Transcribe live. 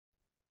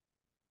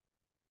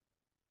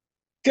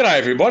G'day,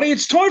 everybody.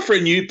 It's time for a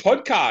new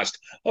podcast.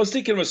 I was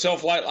thinking to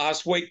myself late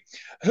last week,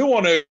 who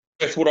on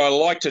earth would I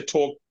like to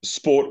talk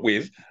sport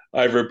with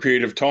over a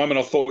period of time? And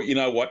I thought, you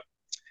know what?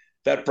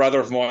 That brother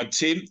of mine,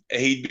 Tim,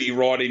 he'd be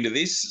right into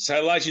this.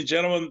 So, ladies and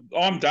gentlemen,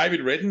 I'm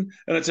David Redden,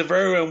 and it's a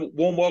very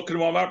warm welcome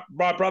to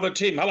my brother,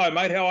 Tim. Hello,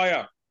 mate. How are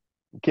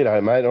you?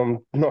 G'day, mate. I'm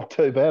not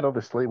too bad.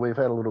 Obviously, we've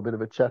had a little bit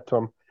of a chat.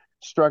 I'm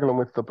struggling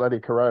with the bloody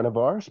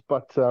coronavirus,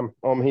 but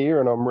I'm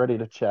here and I'm ready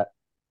to chat.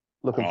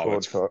 Looking Oh, forward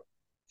it's to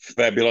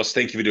fabulous.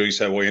 Thank you for doing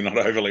so well. You're not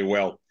overly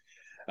well.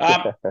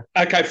 Um, it.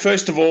 okay,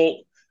 first of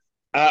all,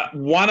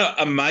 one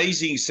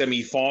amazing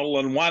semi-final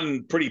and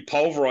one pretty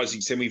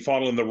pulverising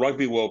semi-final in the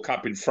Rugby World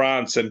Cup in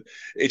France, and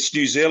it's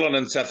New Zealand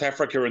and South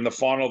Africa in the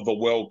final of the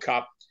World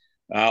Cup.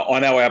 I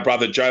know our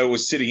brother Joe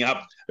was sitting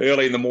up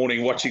early in the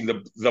morning watching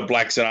the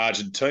Blacks in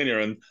Argentina,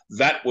 and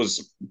that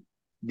was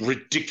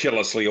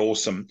ridiculously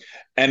awesome.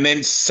 And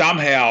then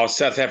somehow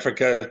South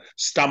Africa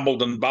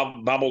stumbled and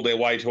bubbled their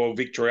way to a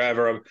victory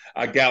over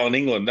a gal in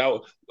England. They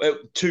were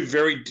two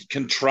very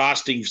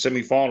contrasting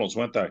semi-finals,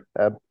 weren't they?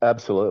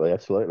 Absolutely,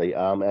 absolutely.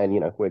 And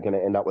we're going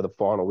to end up with a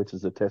final, which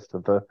is a test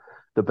of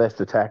the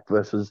best attack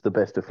versus the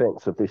best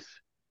defence of this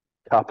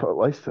cup, at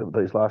least of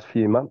these last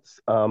few months.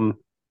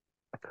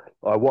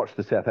 I watched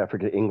the South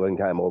Africa England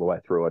game all the way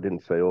through. I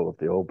didn't see all of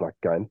the All Black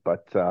game,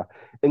 but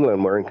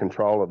England were in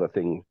control of the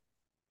thing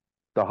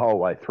the whole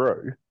way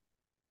through,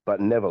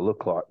 but never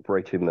looked like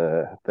breaching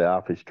the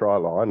halfish try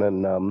line.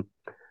 And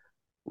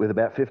with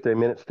about 15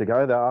 minutes to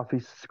go, the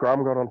halfish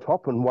scrum got on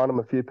top and won them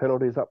a few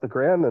penalties up the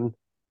ground, and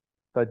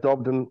they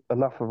dobbed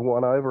enough of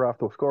one over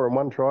after scoring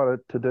one try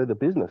to do the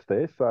business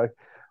there. So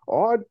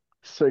I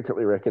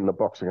secretly reckon the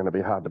Box are going to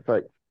be hard to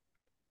beat.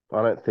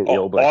 I don't think the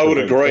All I Blacks have would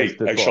been agree,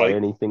 tested by actually.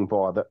 anything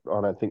by that. I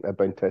don't think they've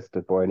been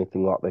tested by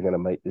anything like they're going to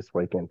meet this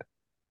weekend.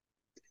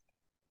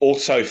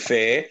 Also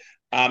fair.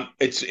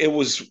 It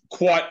was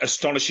quite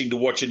astonishing to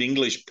watch an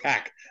English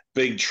pack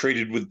being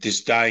treated with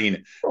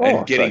disdain Oh, and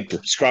they getting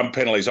just scrum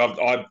penalties.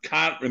 I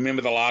can't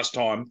remember the last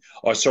time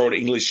I saw an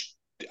English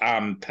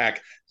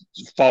pack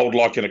fold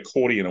like an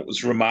accordion. It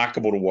was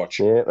remarkable to watch.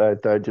 yeah,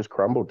 they just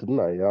crumbled, didn't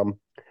they?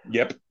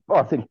 Yep.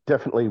 I think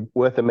definitely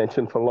worth a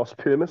mention for Los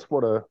Pumas.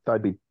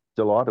 They'd be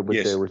delighted with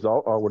their Yes.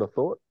 result. I would have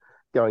thought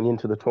going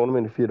into the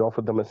tournament if you'd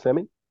offered them a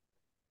semi,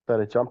 they'd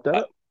have jumped at I,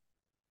 it.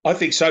 I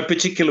think so,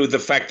 particularly with the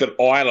fact that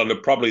Ireland are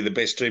probably the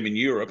best team in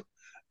Europe,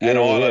 and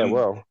Yeah, yeah.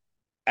 Well,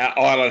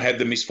 Ireland had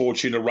the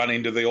misfortune to run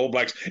into the All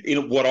Blacks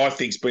in what I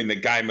think's been the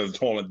game of the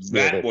tournament.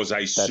 yeah, That was a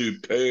that's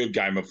superb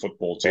game of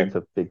football, that's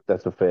Tim.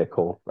 that's a fair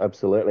call,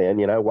 absolutely. And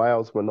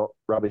Wales were not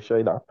rubbish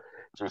either.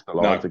 Just the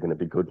Lions No. are going to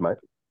be good, mate.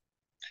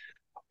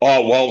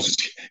 Oh well,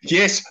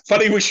 yes.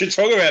 Funny we should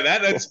talk about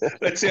that.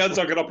 That sounds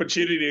like an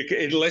opportunity.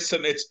 In less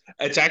than it's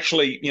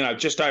actually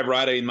just over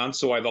 18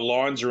 months away. The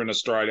Lions are in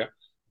Australia,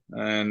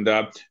 and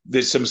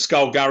there's some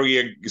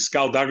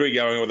skullduggery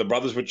going on with the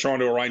brothers. We're trying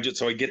to arrange it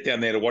so we get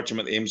down there to watch them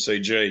at the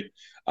MCG.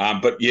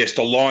 But yes,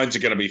 the Lions are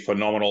going to be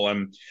phenomenal.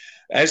 And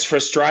as for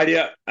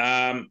Australia,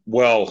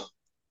 well,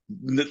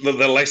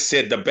 the less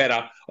said, the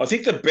better. I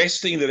think the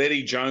best thing that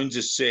Eddie Jones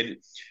has said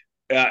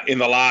in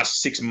the last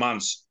 6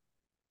 months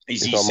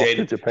is Is I'm off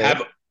to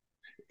Japan.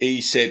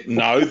 he said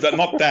no, that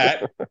not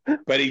that,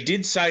 but he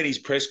did say in his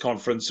press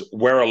conference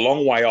we're a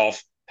long way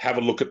off. Have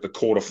a look at the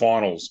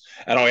quarterfinals,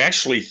 and I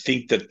actually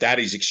think that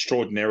is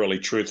extraordinarily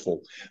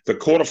truthful. The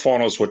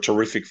quarterfinals were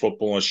terrific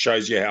football, and it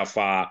shows you how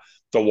far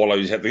the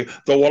Wallabies have.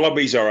 The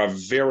Wallabies are a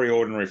very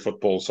ordinary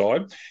football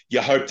side.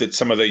 You hope that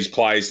some of these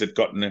players that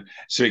gotten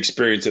some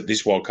experience at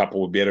this World Cup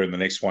will be better in the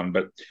next one,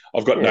 but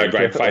I've got Yeah, no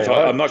great definitely. faith.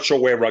 I'm not sure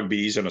where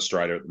rugby is in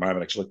Australia at the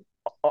moment, actually.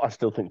 I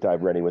still think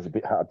Dave Rennie was a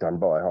bit hard done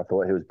by. I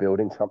thought he was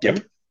building something,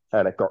 Yep.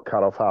 and it got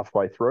cut off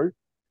halfway through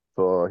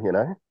for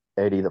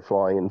Eddie the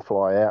fly in,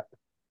 fly out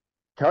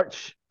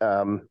coach.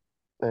 And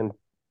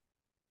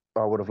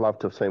I would have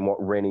loved to have seen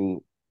what Rennie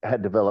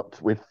had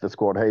developed with the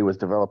squad he was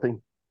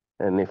developing,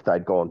 and if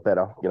they'd gone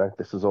better.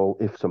 This is all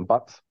ifs and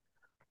buts,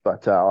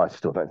 but I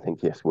still don't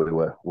think yes we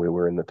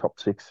were in the top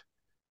six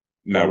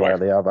No one way way. or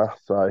the other.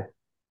 So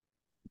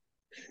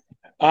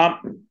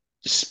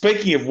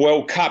Speaking of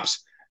World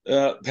Cups,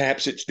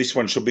 perhaps this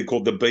one should be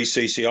called the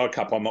BCCI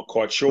Cup. I'm not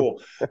quite sure.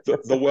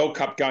 The World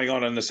Cup going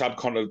on in the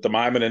subcontinent at the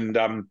moment,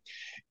 and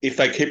if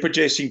they keep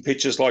producing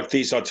pictures like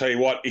this, I tell you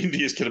what,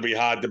 India's going to be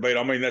hard to beat.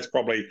 I mean, that's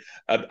probably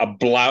a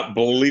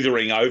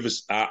blithering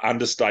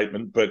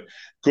understatement, but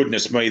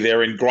goodness me,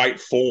 they're in great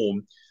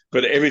form.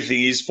 But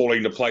everything is falling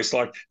into place.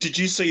 Like, did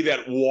you see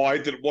that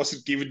wide that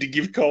wasn't given to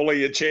give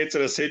Kohli a chance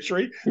at a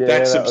century? yeah,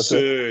 That's that was it.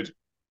 absurd.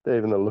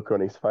 Even the look on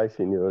his face,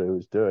 he knew what he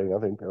was doing. I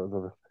think there was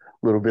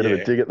a little bit of a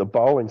Yeah. dig at the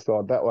bowling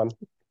side. That one,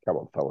 come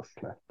on, fellas,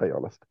 no, be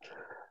honest.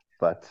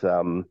 But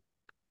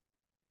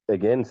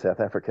again, South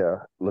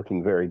Africa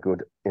looking very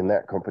good in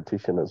that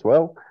competition as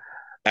well.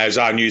 As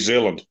are New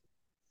Zealand.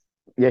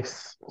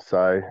 Yes,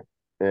 so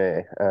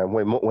yeah,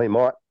 we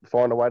might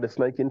find a way to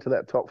sneak into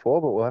that top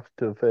four, but we'll have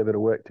to do a fair bit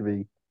of work to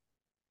be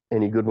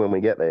any good when we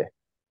get there.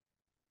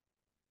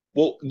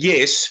 Well,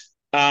 yes.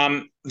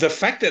 The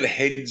fact that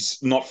head's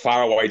not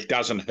far away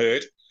doesn't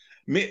hurt.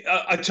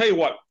 I tell you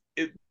what,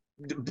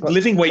 But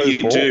living where who you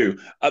for? do,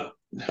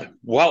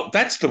 well,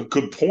 that's the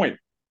good point.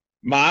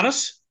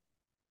 Marnus,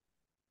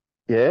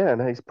 Yeah,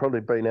 and he's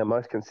probably been our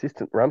most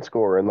consistent run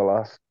scorer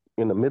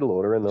in the middle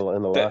order in the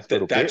last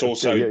little that's bit.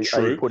 also Are you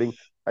true.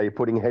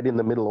 putting Head in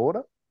the middle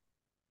order?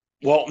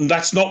 Well,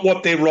 that's not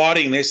what they're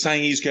writing. They're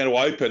saying he's going to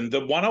open.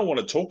 The one I want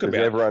to talk Does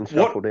about, everyone what?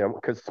 shuffle down?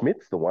 Because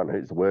Smith's the one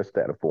who's worst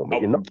out of form,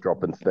 but you're Oh, not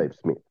dropping Steve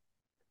Smith.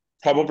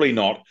 probably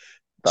not.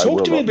 They Talk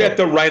will to me not about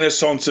do the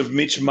renaissance of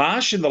Mitch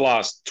Marsh in the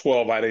last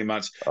 12, 18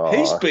 months.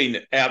 He's it. been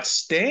I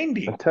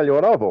outstanding, tell you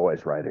what, I've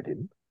always rated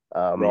him.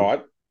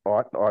 right?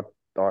 I, I,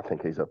 I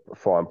think he's a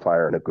fine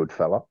player and a good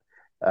fella.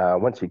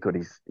 Once he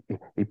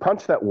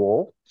punched that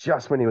wall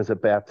just when he was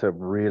about to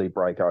really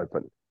break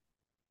open,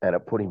 and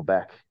it put him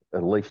back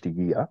at least a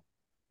year.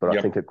 But Yep.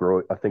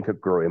 I think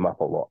it grew him up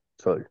a lot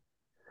too.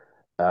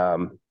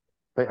 Um,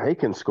 but he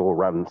can score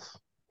runs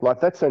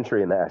like that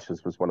century in the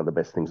Ashes was one of the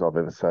best things I've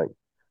ever seen.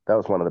 That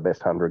was one of the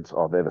best hundreds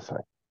I've ever seen.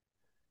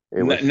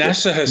 It was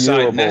just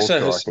pure ball Nasser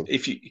has, striking.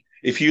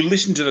 if you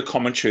listen to the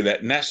commentary,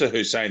 that Nasser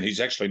Hussain, who's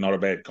actually not a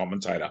bad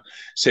commentator,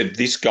 said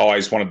this guy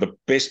is one of the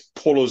best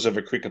pullers of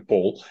a cricket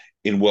ball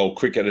in world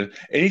cricket, and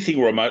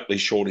anything remotely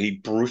short, he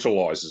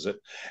brutalises it.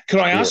 Can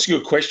I Yeah. ask you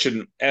a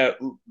question?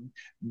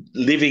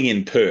 Living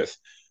in Perth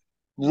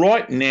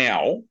right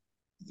now,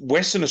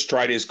 Western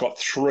Australia's got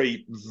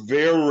three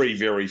very,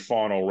 very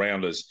final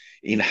rounders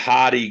in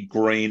Hardy,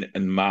 Green,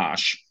 and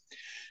Marsh.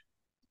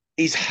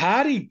 Is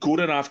Hardy good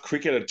enough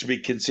cricketer to be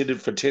considered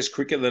for Test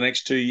cricket in the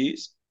next 2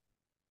 years?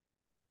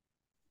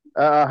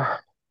 Uh,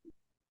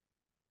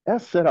 our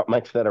setup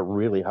makes that a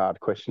really hard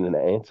question to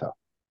answer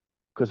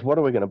because what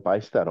are we going to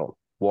base that on?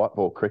 White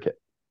ball cricket.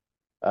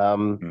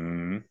 Um,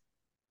 Mm.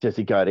 does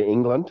he go to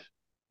England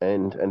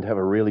and have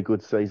a really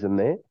good season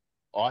there?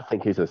 I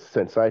think he's a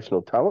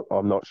sensational talent.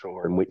 I'm not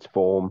sure in which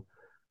form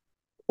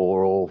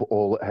or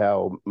all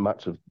how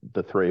much of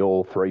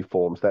all three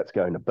forms that's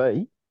going to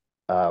be.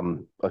 I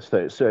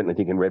certainly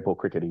think in red ball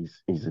cricket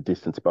he's a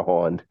distance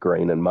behind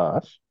Green and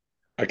Marsh.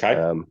 Okay.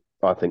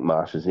 I think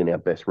Marsh is in our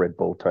best red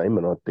ball team,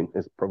 and I think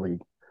there's probably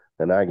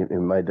an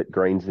argument made that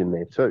Green's in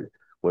there too.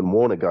 When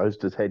Warner goes,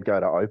 does Head go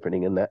to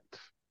opening, and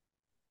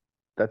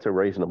that's a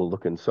reasonable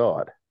looking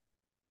side.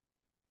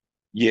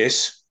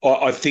 Yes,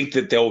 I think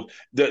that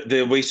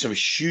there'll be some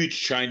huge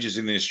changes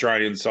in the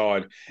Australian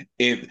side,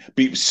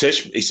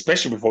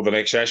 especially before the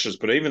next Ashes,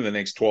 but even the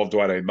next 12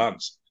 to 18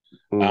 months.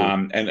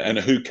 Mm. And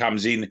who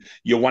comes in?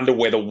 You wonder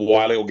whether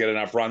Wiley will get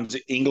enough runs.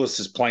 Inglis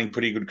is playing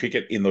pretty good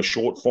cricket in the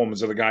short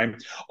forms of the game.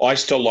 I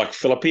still like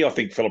Philippi. I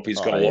think Philippi's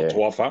got Oh a lot to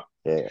yeah, offer,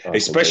 yeah. I think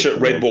he's especially the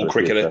at red man for ball the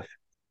cricket. future.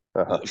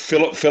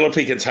 Uh-huh.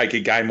 Philippi can take a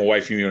game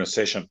away from you in a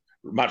session,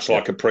 much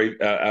like Yep.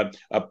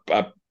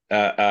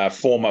 a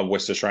former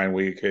West Australian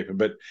wicketkeeper.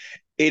 But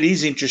it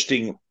is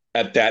interesting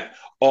at that.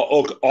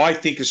 Look, I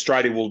think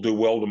Australia will do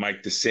well to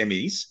make the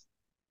semis.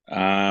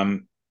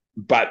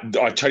 But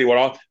I tell you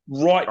what,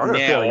 right I got a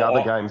now, feeling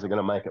other games are going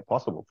to make it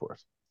possible for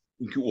us.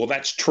 well,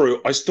 that's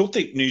true. I still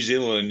think New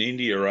Zealand and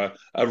India are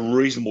a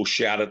reasonable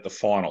shout at the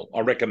final. I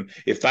reckon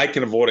if they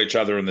can avoid each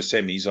other in the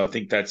semis, I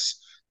think that's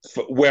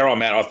where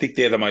I'm at. I think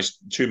they're the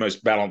two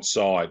most balanced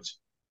sides.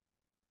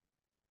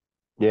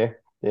 Yeah,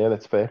 yeah,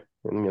 that's fair.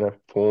 And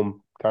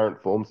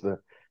current form's the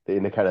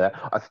indicator of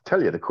that. I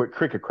tell you, the quick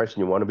cricket question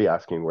you want to be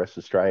asking West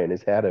Australian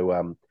is how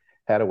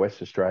do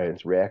West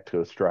Australians react to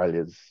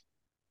Australia's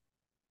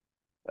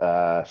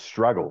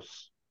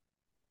struggles?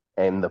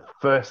 And the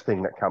first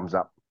thing that comes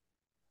up,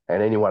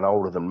 and anyone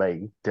older than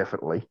me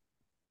definitely,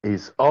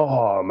 is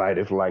oh mate,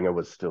 if Langer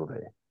was still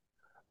there.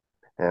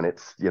 And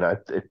it's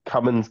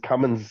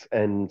Cummins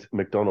and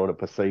McDonald are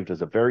perceived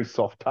as a very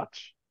soft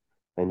touch.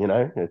 And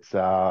it's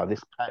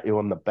this pat you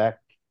on the back,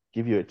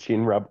 give you a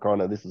chin rub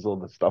kind of. This is all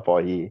the stuff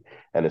I hear.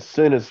 And as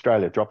soon as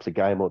Australia drops a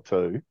game or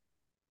two,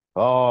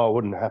 oh, it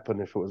wouldn't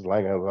happen if it was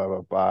Langer, blah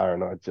blah blah.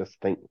 And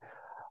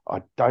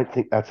I don't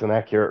think that's an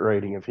accurate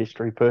reading of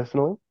history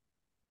personally.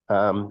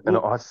 And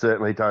Well, I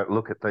certainly don't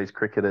look at these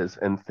cricketers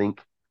and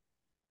think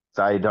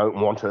they don't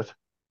want it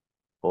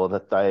or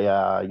that they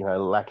are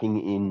lacking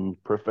in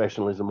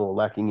professionalism or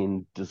lacking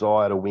in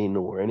desire to win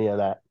or any of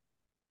that.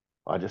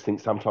 I just think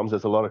sometimes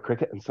there's a lot of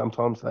cricket and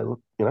sometimes they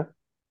look,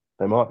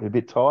 they might be a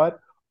bit tired.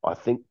 I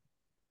think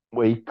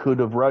we could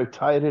have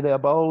rotated our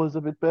bowlers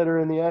a bit better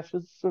in the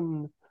Ashes,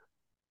 and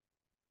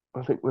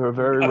I think we were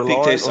very I think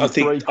reliant there's, on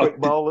three quick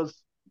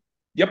bowlers.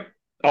 yep.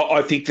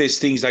 I think there's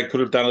things they could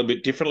have done a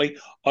bit differently.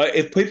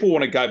 If people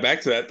want to go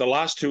back to that, the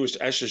last two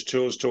Ashes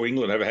tours to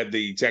England have had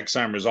the exact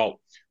same result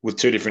with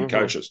two different Mm-hmm,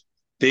 coaches.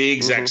 The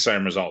exact mm-hmm.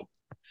 same result.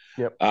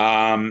 Yep.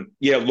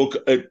 Yeah, look,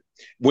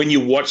 when you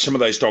watch some of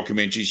those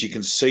documentaries, you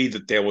can see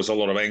that there was a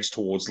lot of angst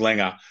towards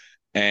Langer.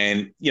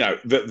 And,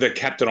 the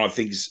captain, I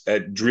think, has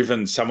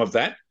driven some of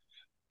that.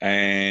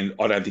 And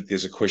I don't think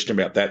there's a question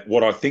about that.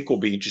 What I think will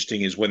be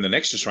interesting is when the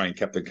next Australian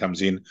captain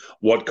comes in,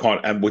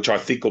 and which I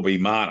think will be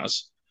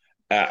Marnus,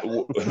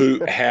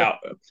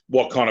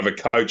 what kind of a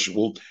coach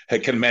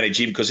can manage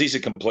him because he's a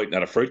complete and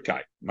utter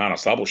fruitcake.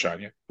 Marnus Double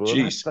showing you. Well,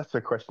 Jeez. that's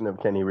the question of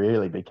can he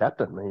really be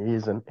captain? He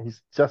isn't.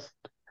 He's just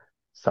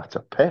such a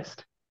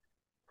pest.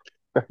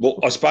 Well,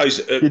 I suppose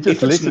You just if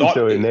it's listen not,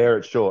 to him there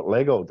at short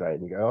leg all day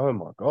and you go, oh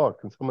my God,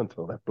 can someone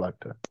tell that bloke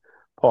to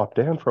pipe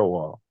down for a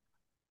while?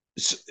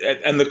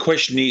 and the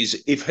question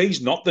is, if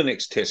he's not the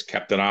next Test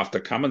captain after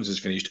Cummins is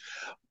finished,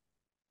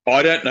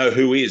 I don't know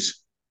who is.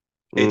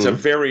 It's a Mm.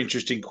 very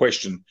interesting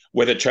question.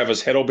 Whether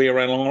Travis Head will be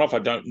around long enough, I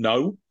don't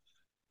know.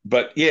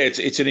 But yeah,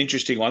 it's an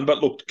interesting one. But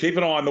look, keep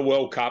an eye on the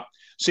World Cup.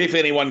 See if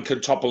anyone can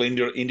topple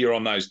India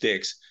on those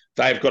decks.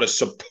 They've got a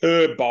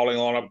superb bowling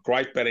lineup,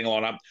 great batting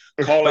lineup.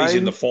 If Kohli's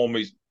in the they form of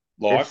his if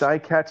life. they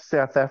catch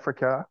South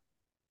Africa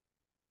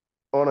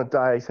on a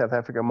day, South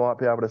Africa might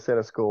be able to set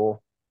a score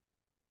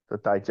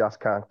that they just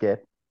can't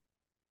get.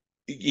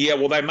 Yeah,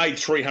 well, they made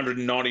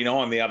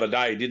 399 the other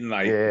day, didn't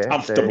they? Yeah,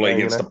 Comfortably you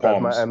against know the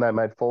Poms. and they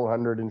made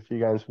 400 in a few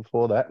games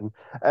before that,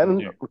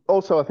 and Yeah.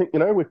 also I think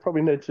we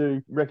probably need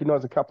to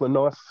recognise a couple of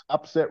nice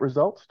upset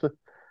results to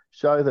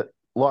show that,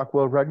 like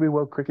World Rugby,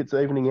 World Cricket's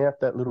evening out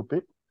that little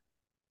bit.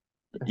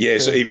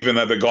 Yes, even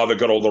though the guy that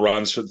got all the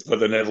runs for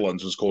the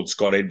Netherlands was called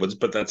Scott Edwards,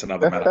 but that's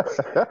another matter.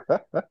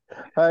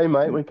 Hey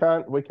mate, we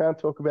can't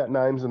talk about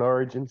names and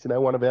origins.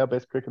 One of our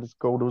best cricketers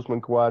called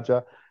Usman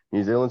Khawaja.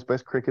 New Zealand's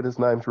best cricketer's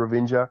name's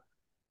Ravinja.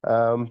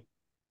 Um,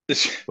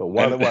 well,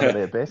 one of and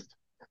their best.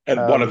 and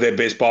one of Um, their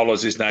best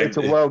bowlers, his name, it's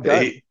a world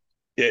game.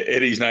 yeah,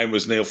 Eddie's name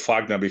was Neil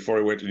Fugner before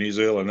he went to New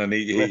Zealand, and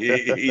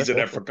he's an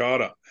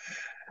Afrikaner.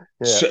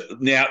 Yeah. So,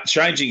 now,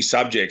 changing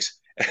subjects,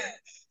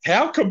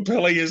 how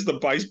compelling has the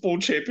baseball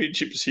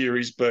championship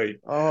series been?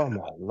 Oh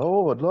my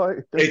lord! Like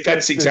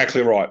That's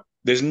exactly right.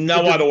 There's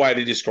no the other way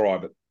to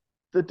describe it.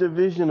 the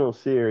divisional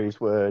series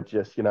were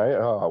just,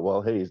 oh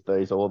well, here's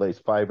these all these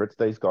favourites.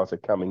 These guys are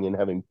coming in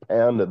having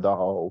pounded the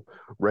whole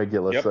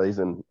regular Yep.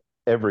 season,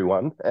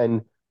 everyone,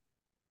 and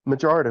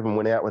majority of them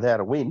went out without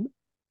a win.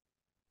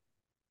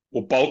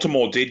 Well,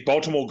 Baltimore did.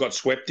 Baltimore got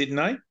swept, didn't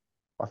they?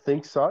 I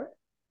think so.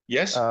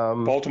 Yes.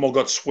 Um, Baltimore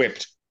got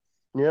swept.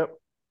 yep.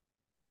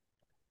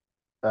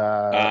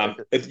 Uh,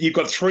 You've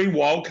got three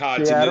wild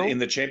cards in the Seattle, in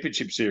the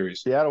championship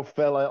series. Seattle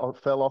fell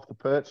off the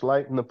perch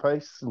late in the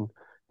piece, and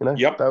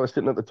Yep. they were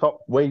sitting at the top.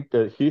 We,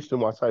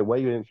 Houston, I say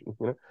we,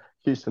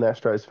 Houston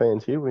Astros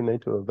fans here, we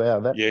need to avow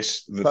that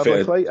Yes.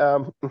 publicly.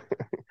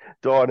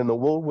 Died in the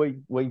wool.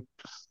 We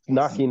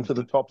snuck into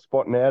the top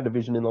spot in our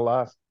division in the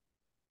last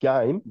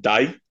game.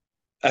 Day.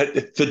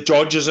 The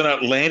Dodgers and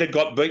Atlanta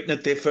got beaten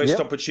at their first Yep.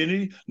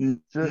 opportunity.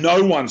 Just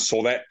No one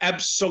saw that.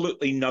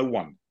 Absolutely no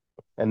one.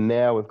 and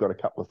now we've got a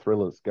couple of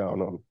thrillers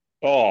going on.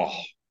 Oh,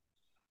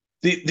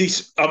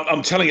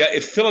 I'm telling you,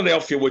 if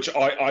Philadelphia, which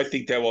I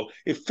think they will,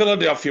 if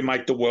Philadelphia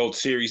make the World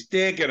Series,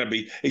 they're going to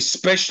be,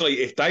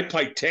 especially if they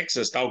play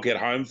Texas, they'll get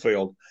home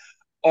field.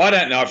 I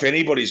don't know if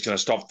anybody's going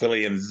to stop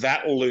Philly in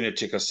that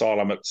lunatic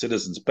asylum at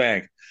Citizens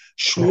Bank.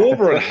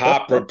 Schwarber and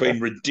Harper have been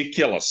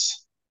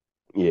ridiculous.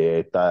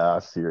 Yeah, they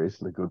are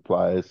seriously good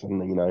players,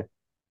 and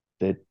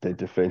their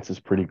defense is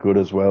pretty good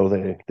as well.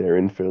 Their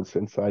infield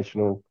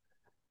sensational.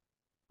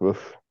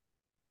 Oof.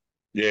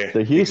 Yeah, The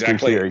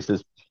exactly.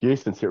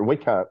 Houston series.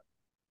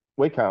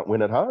 We can't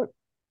win at home.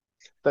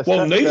 They Well,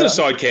 sat neither today.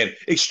 side can.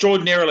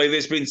 Extraordinarily,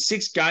 there's been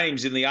 6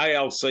 games in the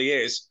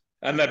ALCS,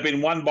 and they've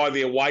been won by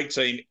the away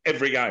team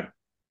every game.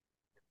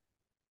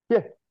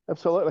 Yeah,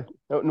 absolutely.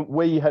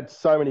 We had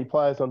so many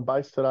players on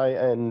base today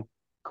and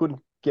couldn't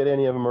get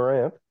any of them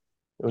around.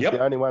 It was the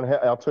Yep. only one.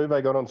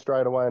 Altuve got on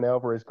straight away, and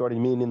Alvarez got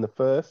him in the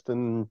first,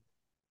 and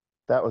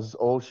that was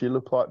all she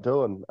looked like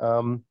doing.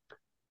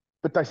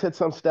 But they said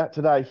some stat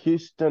today.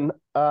 Houston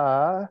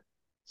are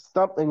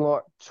something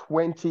like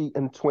 20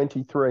 and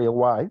 23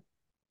 away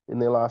in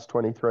their last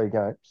 23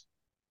 games,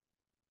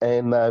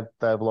 and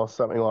they've lost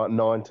something like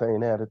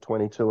 19 out of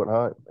 22 at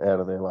home out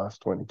of their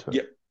last 22.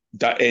 Yep.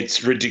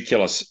 It's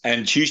ridiculous.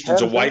 And How Houston's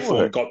does that away form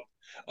work? got,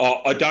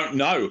 I don't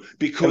know, And these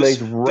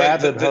because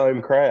rabid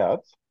home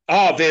crowds.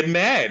 they're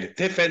mad.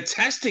 They're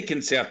fantastic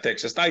in South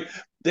Texas.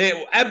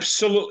 They're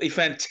absolutely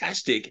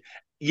fantastic.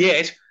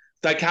 Yet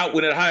they can't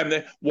win at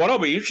home. What I'll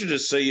be interested to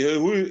see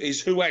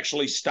who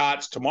actually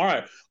starts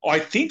tomorrow. I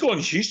think on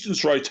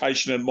Houston's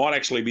rotation it might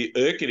actually be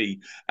Urquhart,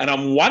 and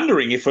I'm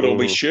wondering if it'll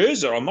be Mm,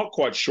 Scherzer. I'm not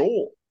quite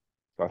sure.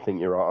 I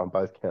think you're right on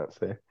both counts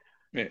there.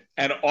 Yeah.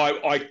 And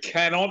I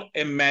cannot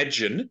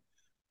imagine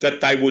that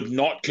they would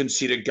not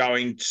consider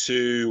going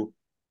to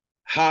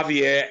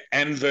Javier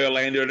and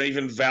Verlander and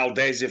even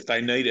Valdez if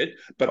they need it.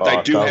 But they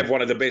Oh, do have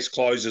one of the best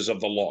closers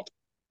of the lot.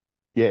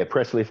 yeah,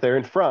 Presley. If they're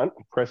in front,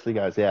 Presley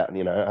goes out.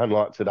 And,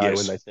 unlike today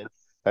when Yes.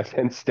 they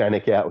sent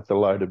Stanek out with the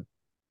loaded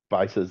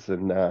bases,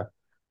 and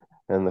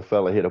the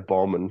fella hit a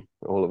bomb, and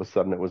all of a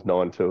sudden it was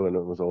 9-2 and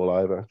it was all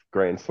over.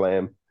 Grand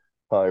slam,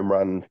 home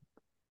run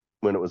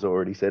when it was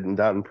already said and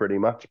done, pretty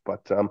much.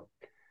 But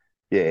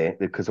yeah,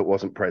 because it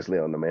wasn't Presley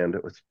on the mound,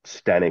 it was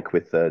Stanek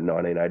with the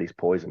 1980s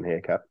poison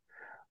haircut.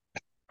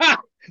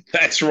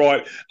 That's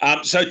right.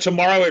 So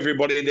tomorrow,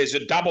 everybody, there's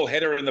a double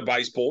header in the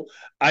baseball.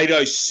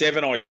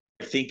 8:07, I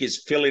think,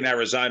 is Phil in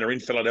Arizona, in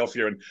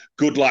Philadelphia, and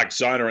good luck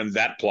Zona in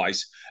that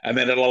place. And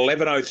then at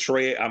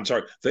 11:03, I'm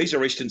sorry, these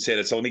are Eastern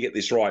Standard, so let me get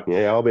this right.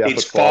 Yeah, I'll be up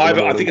It's at 5 in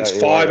the I morning. think it's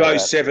Don't you worry about that.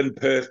 5:07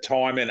 Perth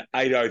time and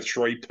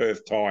 8:03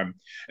 Perth time.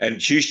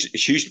 And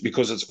Houston,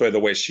 because it's further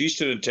west,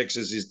 Houston and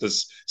Texas is the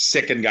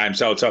second game,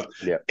 so it's an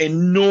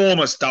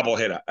enormous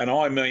doubleheader, and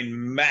I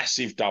mean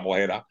massive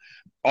doubleheader.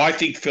 I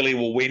think Philly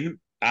will win,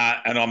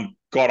 and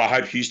I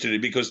hope Houston do,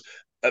 because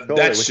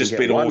that's just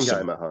been awesome.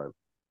 One game at home.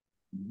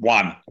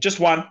 Just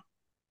one.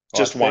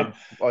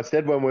 I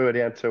said when we were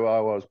down 2-0, I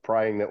was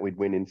praying that we'd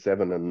win in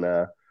 7,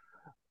 and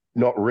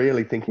not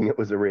really thinking it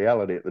was a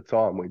reality at the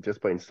time. We'd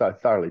just been so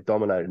thoroughly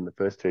dominated in the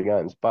first 2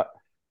 games. But,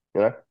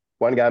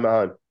 one game at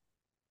home.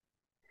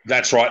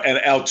 That's right. And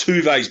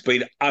Altuve's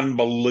been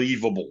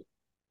unbelievable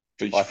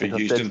for Houston.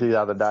 I said to you the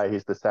other day,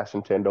 he's the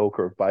Sachin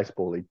Tendulkar of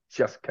baseball. He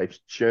just keeps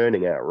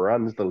churning out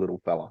runs, the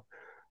little fella.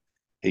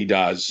 He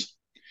does.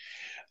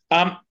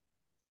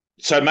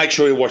 So make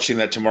sure you're watching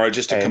that tomorrow.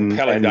 Just a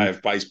compelling day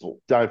of baseball.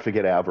 Don't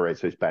forget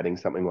Alvarez, who's batting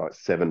something like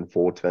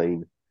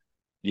 7-14.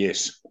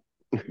 Yes.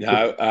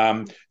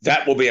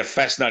 That will be a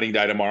fascinating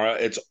day tomorrow.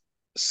 It's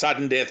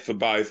sudden death for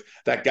both.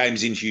 That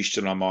game's in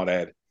Houston, I might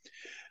add.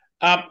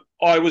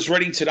 I was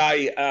reading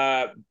today,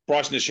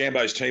 Bryson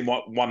DeChambeau's team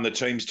won the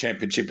team's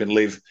championship in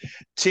Live.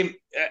 Tim,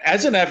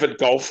 as an avid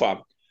golfer,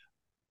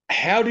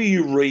 how do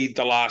you read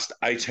the last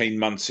 18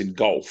 months in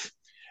golf?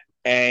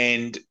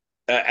 And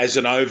as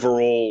an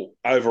overall,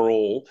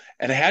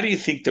 and how do you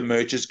think the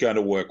merge is going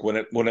to work when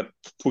it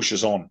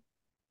pushes on?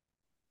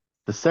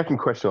 The second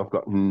question, I've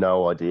got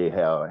no idea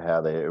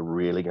how they're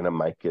really going to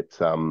make it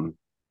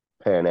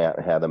pan out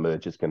and how the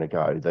merge is going to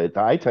go. The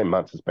 18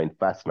 months has been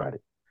fascinating.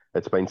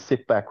 It's been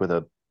sit back with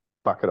a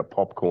bucket of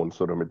popcorn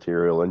sort of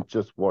material and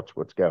just watch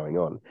what's going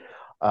on.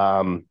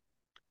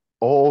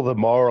 All the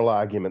moral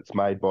arguments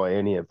made by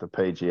any of the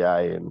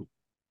PGA and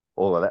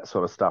all of that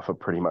sort of stuff have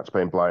pretty much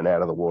been blown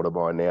out of the water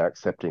by now,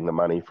 accepting the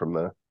money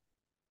from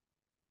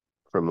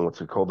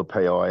what's it called, the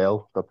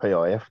PIL, the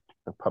PIF,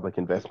 the Public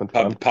Investment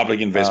Fund.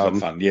 Public Investment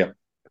Fund, yeah.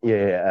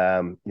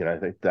 Yeah,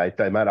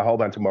 they made a whole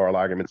bunch of moral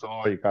arguments.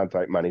 Oh, you can't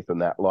take money from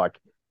that. Like,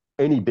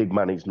 any big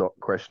money's not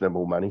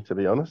questionable money, to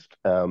be honest.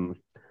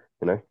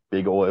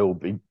 Big oil,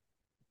 big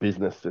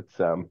business. It's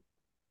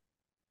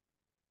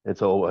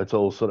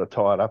all sort of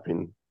tied up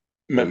in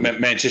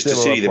Manchester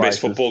City, the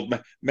best football.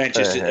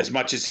 Manchester, as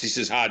much as this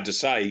is hard to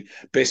say,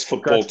 best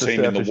football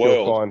team in the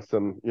world.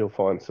 You'll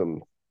find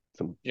some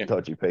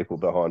dodgy people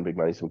behind big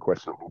money, some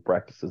questionable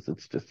practices.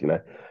 It's just,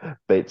 Jeff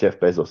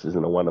Bezos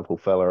isn't a wonderful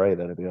fella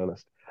either, to be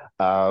honest.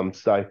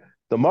 So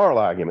the moral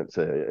arguments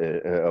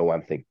are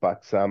one thing,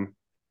 but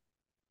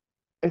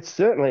it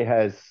certainly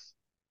has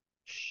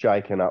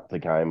shaken up the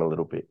game a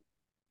little bit.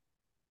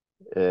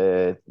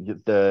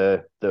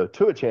 The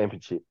Tour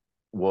Championship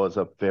was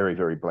a very,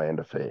 very bland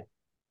affair.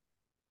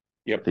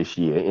 Yep. This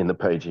year in the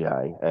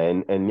PGA,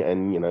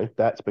 and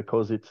that's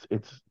because it's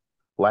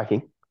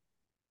lacking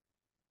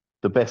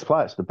the best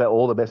players.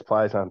 All the best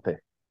players aren't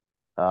there,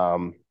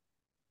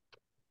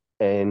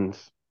 and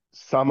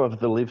some of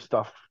the live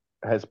stuff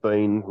has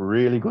been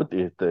really good.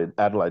 The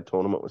Adelaide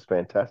tournament was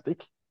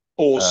fantastic,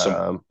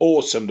 awesome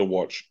to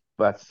watch.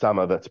 But some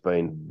of it's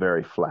been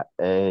very flat,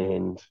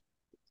 and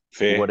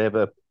fair.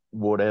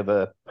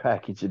 Whatever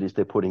package it is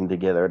they're putting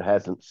together,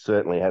 it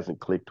certainly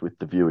hasn't clicked with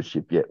the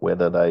viewership yet.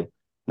 Whether they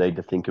need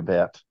to think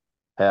about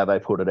how they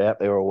put it out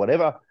there or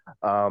whatever,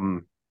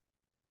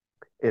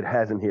 it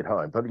hasn't hit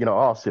home. But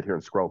I'll sit here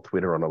and scroll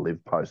Twitter on a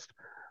live post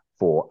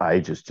for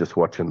ages, just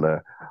watching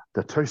the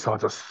two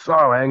sides are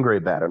so angry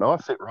about it. And I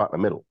sit right in the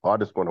middle. I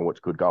just want to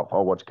watch good golf.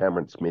 I'll watch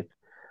Cameron Smith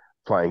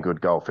playing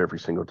good golf every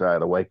single day of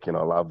the week, and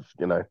I love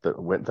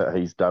that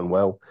he's done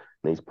well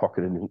and he's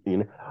pocketed.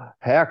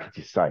 How could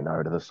you say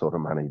no to the sort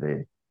of money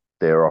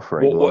they're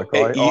offering?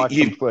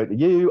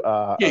 You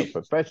are a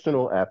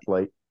professional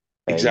athlete.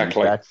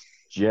 Exactly. That's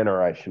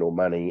generational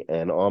money,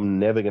 and I'm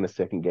never going to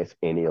second guess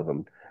any of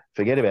them.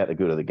 Forget about the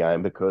good of the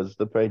game, because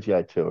the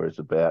PGA Tour is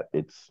about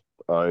its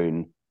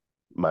own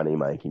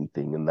money-making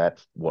thing, and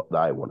that's what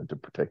they wanted to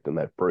protect, and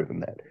they've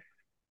proven that.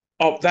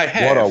 Oh, they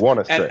have. What I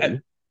want to see,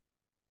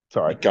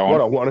 I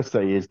want to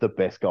see is the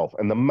best golf,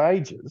 and the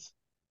majors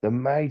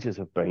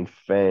have been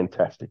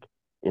fantastic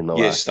in the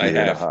last year and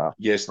a half.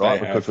 Yes, right?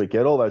 They have. Because we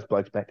get all those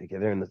blokes back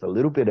together, and there's a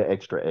little bit of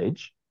extra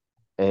edge.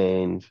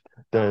 And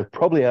the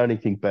probably only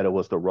thing better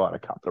was the Ryder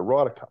Cup. The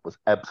Ryder Cup was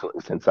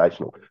absolutely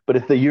sensational. But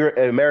if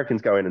the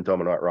Americans go in and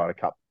dominate Ryder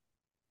Cup,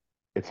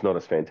 it's not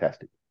as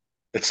fantastic.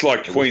 It's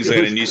like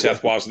Queensland and New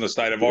South Wales and the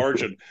State of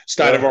Origin.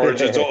 State of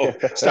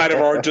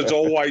Origin's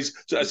always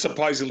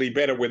supposedly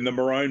better when the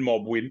Maroon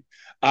mob win.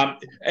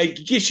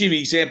 It gives you an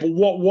example.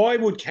 Why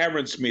would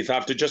Cameron Smith,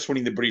 after just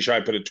winning the British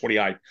Open at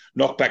 28,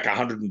 knock back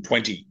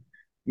 $120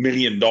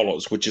 million,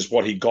 which is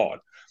what he got?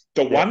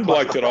 One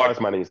bloke that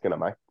prize money is going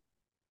to make.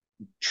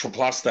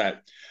 Plus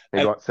that.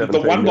 He got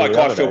the one bloke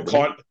I feel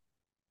kind.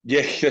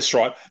 Yeah, that's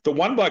right. The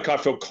one bloke I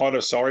felt kind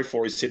of sorry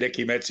for is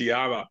Hideki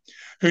Matsuyama,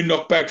 who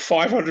knocked back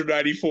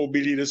 584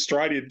 million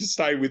Australian to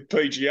stay with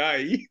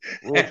PGA,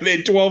 Well, and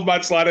then 12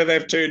 months later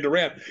they've turned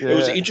around. It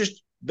was yeah, interesting.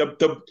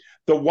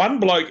 The one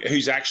bloke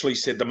who's actually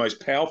said the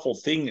most powerful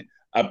thing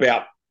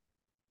about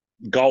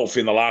golf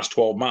in the last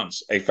 12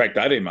 months, in fact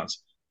 18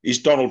 months, is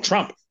Donald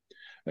Trump.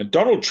 And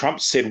Donald Trump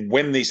said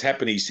when this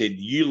happened, he said,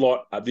 "You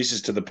lot, this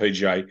is to the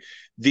PGA.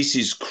 This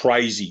is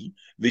crazy.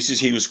 This is."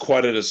 He was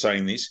quoted as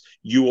saying this.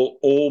 "You will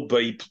all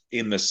be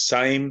in the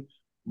same,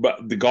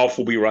 but the golf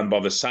will be run by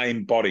the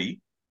same body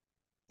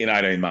in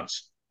 18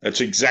 months."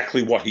 That's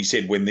exactly what he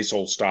said when this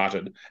all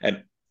started,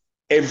 and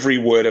every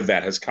word of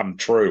that has come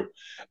true.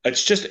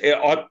 It's just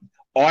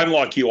I'm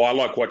like you. I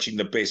like watching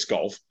the best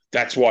golf.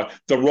 That's why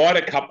the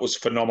Ryder Cup was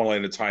phenomenal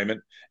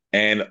entertainment,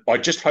 and I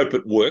just hope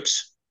it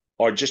works.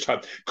 I just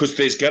hope because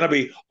there's going to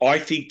be. I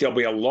think there'll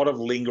be a lot of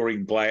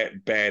lingering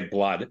bad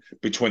blood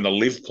between the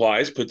live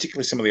players,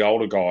 particularly some of the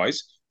older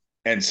guys,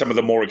 and some of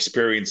the more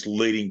experienced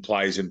leading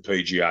players in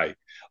PGA.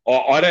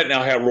 I don't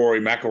know how Rory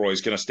McIlroy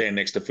is going to stand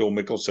next to Phil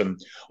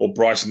Mickelson or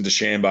Bryson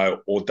DeChambeau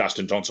or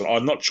Dustin Johnson.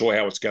 I'm not sure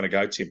how it's going to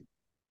go, Tim.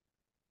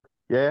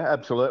 yeah,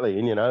 absolutely.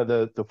 And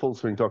the Full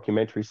Swing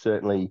documentary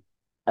certainly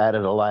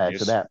added a layer to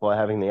Yes. that by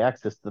having the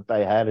access that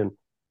they had, and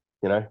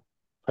you know,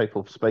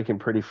 people speaking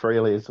pretty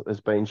freely has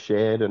been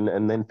shared,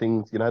 and then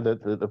things,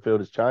 the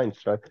field has changed.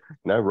 So,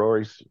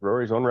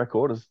 Rory's on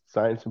record as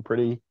saying some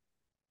pretty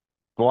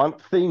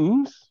blunt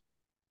things,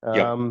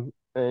 Yep.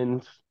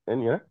 and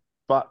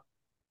but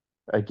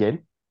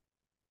again,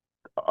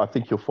 I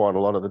think you'll find a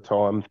lot of the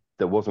time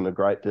there wasn't a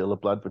great deal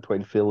of blood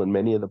between Phil and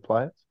many of the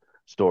players.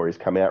 Stories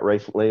come out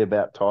recently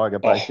about Tiger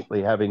Oh,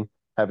 basically having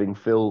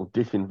Phil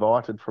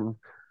disinvited from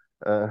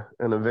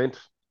an event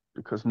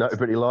because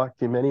nobody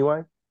liked him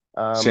anyway.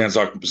 Um, sounds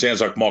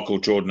like Michael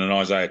Jordan and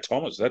Isaiah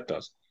Thomas. That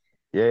does.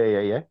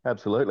 yeah,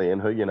 absolutely.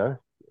 And who,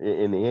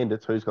 in the end,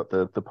 it's who's got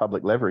the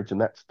public leverage,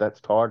 and that's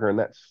Tiger and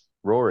that's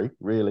Rory.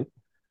 Really,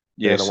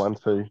 they're the Yes. ones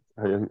who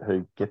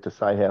get to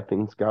say how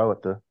things go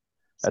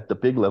at the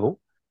big level.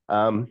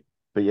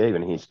 But yeah,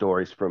 even hear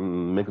stories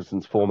from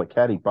Mickelson's former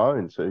caddy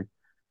Bones, who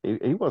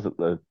he wasn't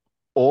the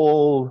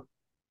all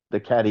the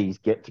caddies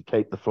get to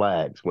keep the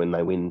flags when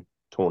they win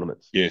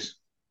tournaments, Yes.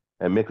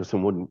 and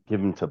Mickelson wouldn't give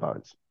them to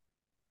Bones.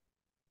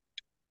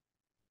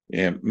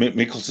 Yeah,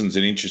 Mickelson's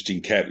an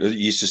interesting cat.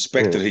 You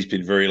suspect that Yeah. he's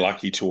been very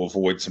lucky to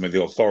avoid some of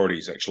the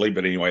authorities, actually.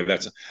 But anyway,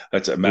 that's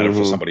a matter for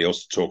Mm-hmm. somebody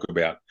else to talk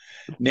about.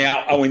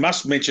 Now, we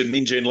must mention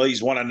Min Jin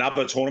Lee's won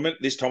another tournament,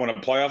 this time in a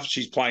playoff.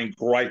 She's playing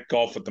great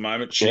golf at the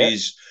moment. Yeah.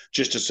 She's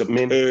just a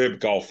Min superb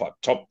golfer.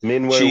 Top.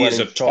 Minwoo She won is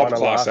in a top China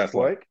class last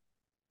athlete. week.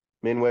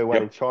 Minwoo won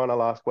in Yep. China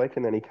last week,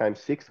 and then he came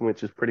sixth, which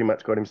has pretty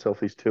much got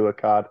himself his tour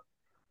card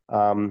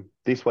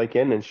this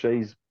weekend, and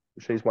she's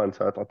won.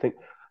 So I think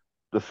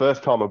the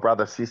first time a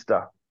brother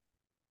sister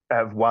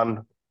have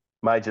won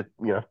major,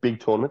 big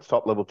tournaments,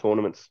 top level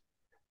tournaments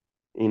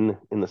in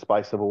the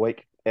space of a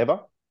week ever.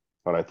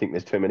 I don't think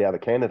there's too many other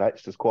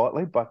candidates, just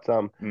quietly, but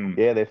Mm.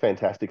 yeah, they're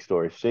fantastic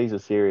stories. She's a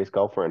serious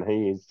golfer, and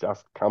he is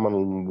just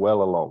coming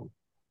well along.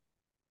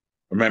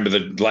 Remember the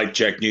late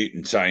Jack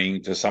Newton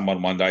saying to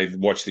someone one day,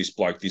 "Watch this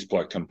bloke. This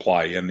bloke can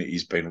play," and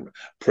he's been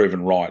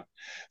proven right.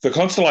 The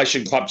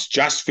Constellation Club's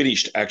just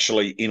finished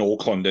actually in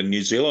Auckland, and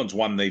New Zealand's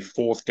won the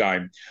fourth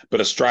game,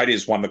 but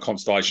Australia's won the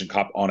Constellation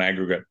Cup on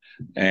aggregate.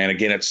 And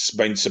again, it's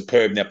been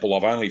superb netball.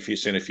 I've only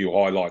seen a few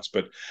highlights,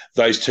 but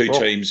those two Oh,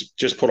 teams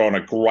just put on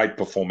a great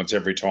performance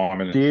every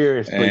time.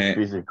 seriously And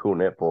physical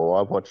netball.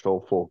 I've watched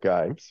all four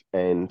games,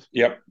 and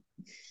yep,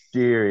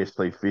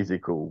 seriously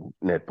physical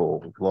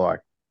netball. Like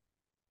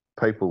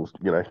people,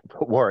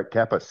 Warwick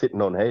Kappa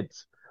sitting on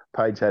heads.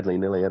 Paige Hadley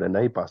nearly had a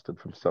knee busted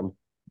from some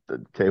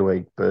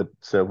Kiwi bird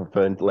silver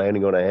fern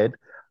landing on her head.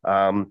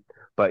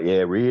 But yeah,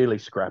 really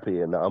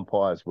scrappy, and the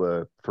umpires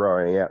were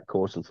throwing out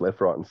cautions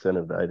left, right, and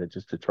centre today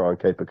just to try and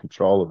keep a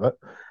control of it.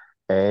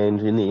 And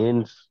in the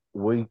end,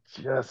 we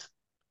just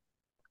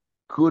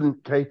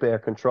couldn't keep our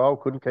control,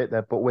 couldn't keep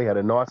that. But we had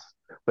a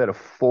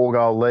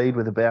 4-goal lead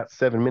with about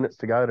 7 minutes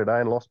to go today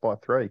and lost by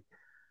 3.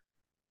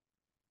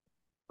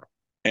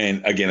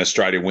 and again,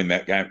 Australia win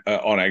that game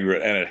on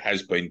aggregate, and it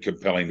has been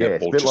compelling Yeah,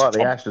 it's a netball. bit like Just the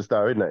top. Ashes,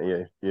 though, isn't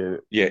it? Yeah, You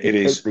it keep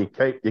is.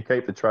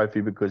 the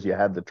trophy because you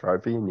had the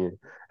trophy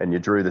and you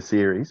drew the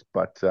series,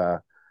 but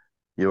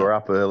you were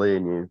up early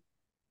and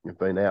you've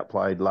been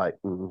outplayed late,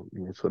 and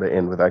you sort of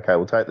end with okay,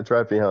 we'll take the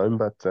trophy home,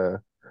 but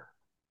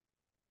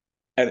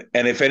And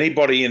if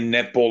anybody in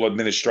netball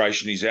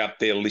administration is out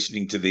there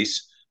listening to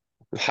this,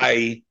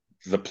 pay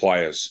the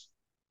players.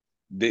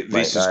 mate,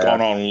 This they has are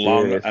gone on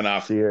long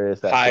enough.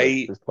 serious athletes.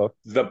 Pay This lot.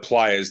 the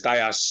players. They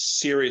are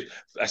serious.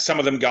 Some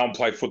of them go and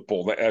play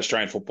football,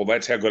 Australian football.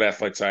 That's how good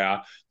athletes they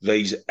are.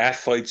 These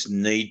athletes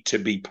need to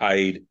be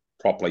paid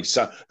properly.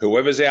 So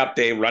whoever's out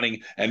there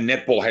running, and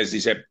netball has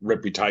this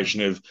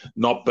reputation of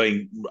not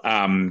being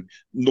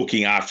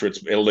looking after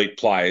its elite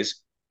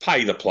players.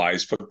 Pay the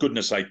players, for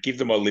goodness sake. Give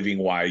them a living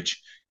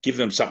wage. Give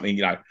them something.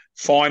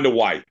 Find a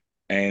way.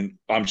 And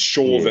I'm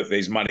sure Yeah, that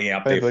there's money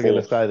out there people are going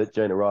to for. say that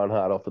Gina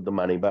Reinhardt offered the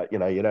money, but you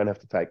don't have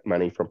to take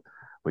money from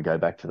we go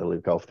back to the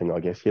live golf thing, I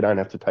guess. You don't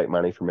have to take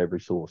money from every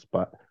source,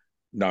 but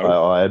No,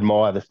 I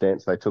admire the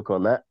stance they took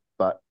on that.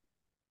 But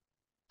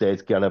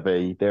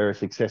they're a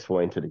successful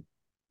entity,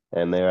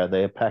 and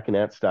they're packing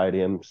out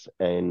stadiums,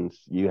 and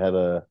you have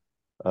a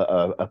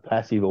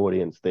passive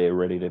audience there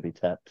ready to be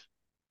tapped.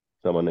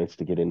 Someone needs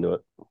to get into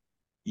it.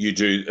 you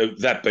do.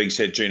 That being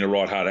said, Gina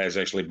Righthart has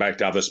actually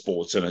backed other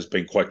sports and has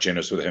been quite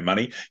generous with her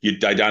money. They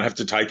don't have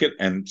to take it,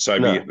 and so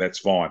be No, it. That's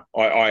fine.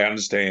 I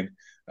understand.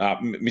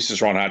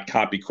 Mrs. Rinehart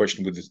can't be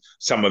questioned with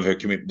some of her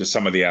commitment to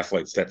some of the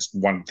athletes. That's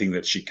one thing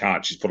that she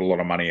can't. She's put a lot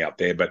of money out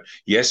there, but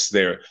yes,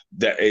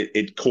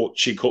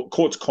 she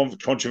courts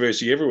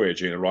controversy everywhere.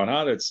 Gina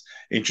Rinehart. It's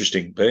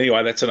interesting, but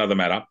anyway, that's another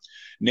matter.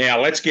 Now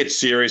let's get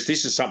serious.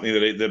 This is something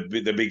that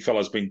the big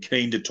fella's been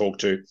keen to talk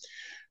to.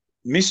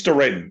 Mr.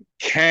 Redden,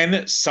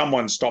 can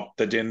someone stop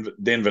the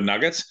Denver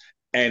Nuggets?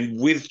 And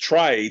with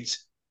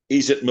trades,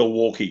 is it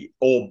Milwaukee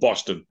or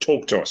Boston?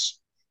 Talk to us.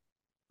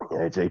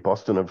 yeah, gee,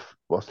 Boston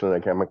are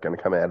going to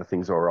come out of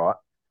things all right.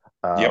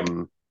 Yep,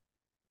 Um,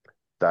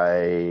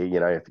 they,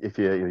 if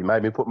you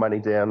made me put money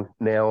down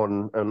now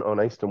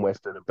on East and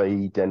West, it'd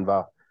be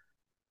Denver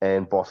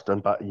and Boston.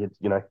 But it's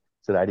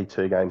an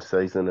 82 game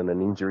season, and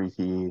an injury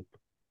here,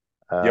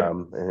 yep.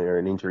 or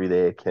an injury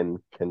there can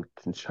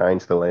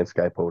change the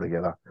landscape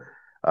altogether.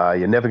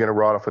 You're never going to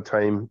write off a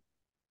team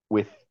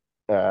with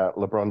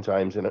LeBron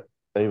James in it,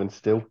 even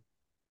still.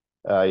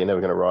 You're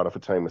never going to write off a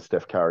team with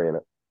Steph Curry in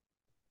it.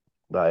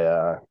 They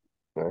are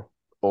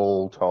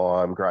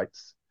all-time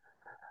greats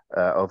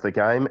of the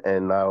game,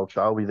 and they'll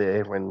be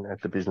there when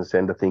at the business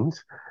end of things.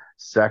 Mm.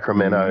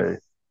 Sacramento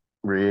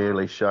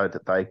really showed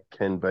that they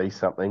can be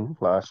something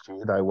last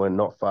year. They were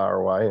not far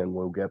away and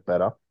will get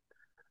better.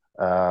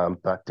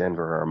 But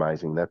Denver are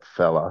amazing. That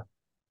fella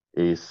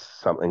is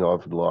something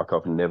I've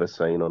never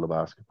seen on a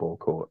basketball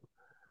court.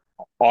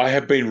 I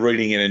have been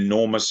reading an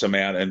enormous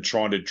amount and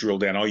trying to drill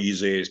down. I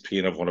use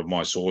ESPN as one of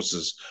my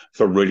sources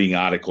for reading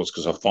articles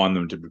because I find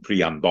them to be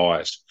pretty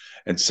unbiased.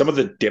 And some of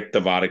the depth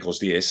of articles,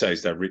 the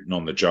essays they've written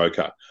on the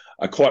Joker,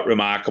 are quite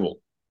remarkable.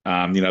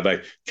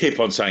 They keep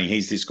on saying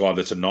he's this guy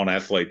that's a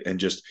non-athlete and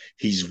just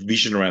his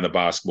vision around the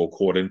basketball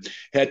court. And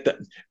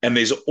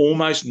there's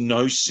almost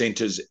no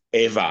centers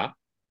ever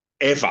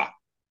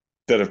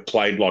that have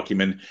played like him.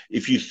 And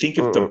if you think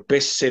of the Mm-mm.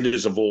 best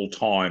centers of all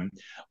time,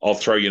 I'll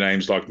throw you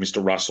names like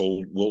Mr.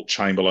 Russell, Wilt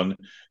Chamberlain,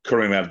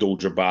 Kareem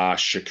Abdul-Jabbar,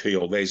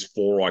 Shaquille. There's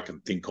four I can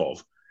think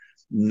of.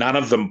 None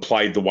of them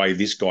played the way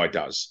this guy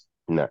does.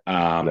 No, no.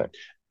 Um,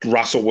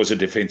 Russell was a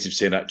defensive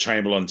center.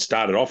 Chamberlain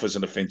started off as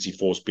an offensive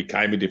force,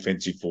 became a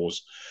defensive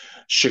force.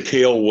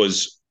 Shaquille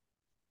was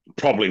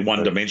probably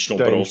one dimensional,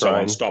 but Steam also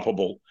train.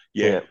 unstoppable.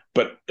 Yeah, Yeah.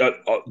 but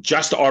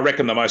I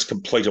reckon the most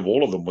complete of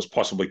all of them was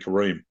possibly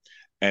Kareem,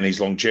 and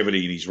his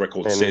longevity and his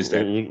record And says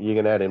that. you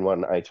can add in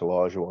one H.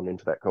 Elijah one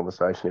into that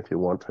conversation if you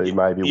want to.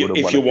 Maybe would have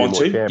If won a you few want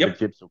more to, yep.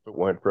 championships if it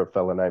weren't for a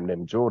fella named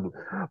M. Jordan.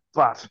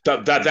 But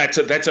That's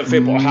a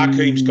fair point.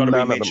 Hakeem's got to be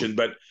none of them, mentioned,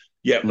 but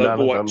yeah, none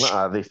of them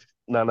are this.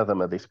 None of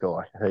them are this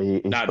guy. He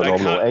is no, they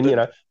phenomenal. can't.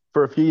 And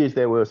for a few years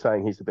there, we were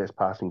saying he's the best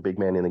passing big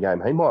man in the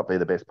game. He might be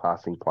the best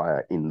passing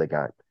player in the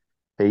game.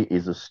 He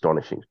is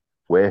astonishing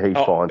where he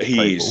Oh, finds he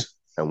people is.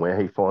 and where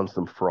he finds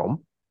them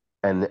from,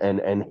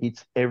 and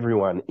hits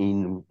everyone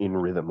in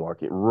rhythm,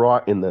 like it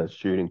right in the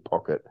shooting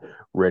pocket,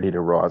 ready to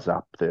rise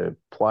up. The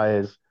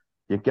players,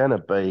 you're going to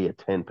be a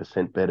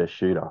 10% better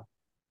shooter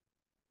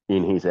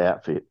in his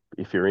outfit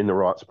if you're in the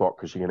right spot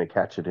because you're going to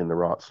catch it in the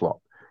right slot.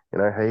 He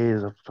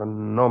is a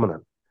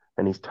phenomenon,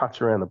 and his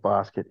touch around the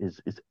basket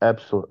is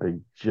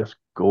absolutely just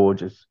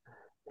gorgeous.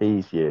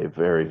 He's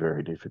very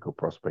very difficult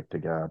prospect to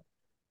guard.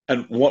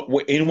 And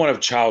in one of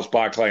Charles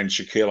Barkley and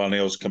Shaquille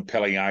O'Neal's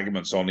compelling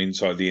arguments on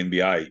Inside the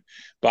NBA,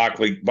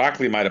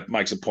 Barkley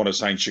makes a point of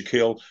saying,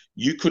 Shaquille,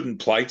 you couldn't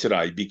play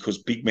today because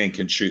big men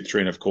can shoot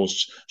three. And of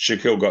course,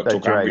 Shaquille They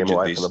took drag him umbrage at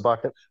away from the this.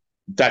 bucket.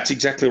 That's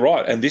exactly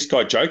right. And this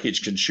guy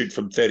Jokic can shoot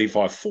from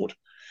 35 foot.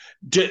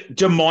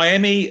 Do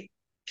Miami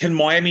can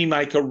Miami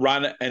make a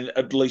run and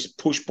at least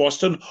push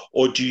Boston,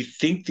 or do you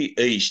think the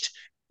East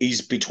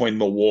is between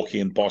Milwaukee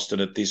and Boston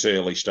at this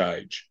early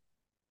stage?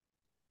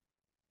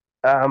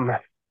 Um,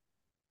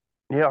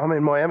 yeah, I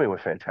mean Miami were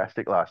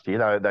fantastic last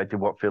year. They did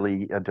what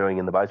Philly are doing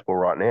in the baseball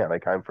right now. They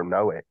came from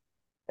nowhere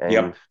and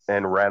Yep.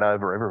 ran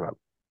over everyone.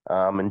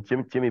 And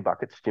Jimmy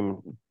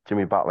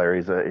Butler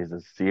is a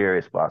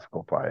serious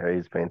basketball player.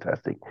 He's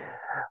fantastic.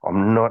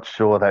 I'm not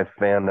sure they've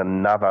found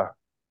another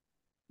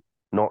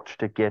notch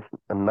to get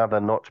another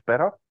notch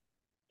better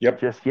Yep.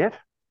 just yet.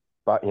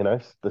 But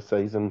the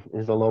season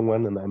is a long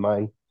one,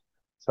 and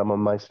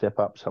someone may step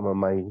up, someone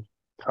may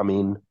come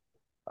in.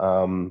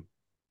 Um,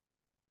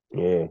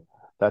 yeah,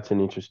 that's an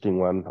interesting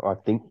one. I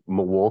think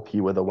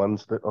Milwaukee were the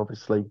ones that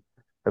obviously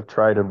have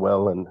traded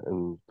well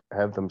and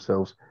have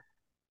themselves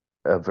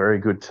a very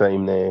good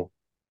team there.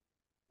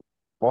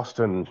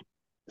 Boston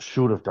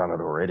should have done it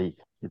already.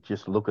 You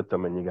just look at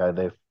them and you go,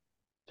 there.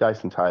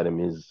 Jason Tatum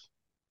is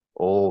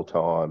all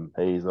time.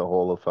 He's a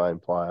Hall of Fame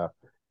player.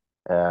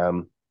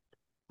 Um,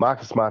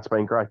 Marcus Smart's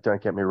been great.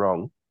 Don't get me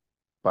wrong,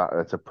 but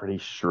it's a pretty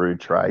shrewd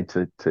trade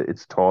to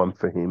it's time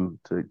for him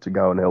to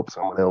go and help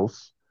someone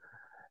else.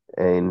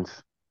 And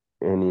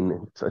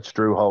it's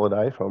Drew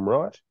Holiday, if I'm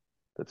right,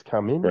 that's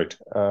come in. Correct.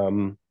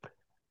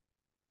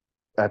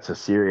 That's a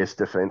serious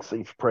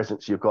defensive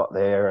presence you've got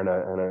there, and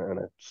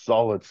a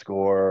solid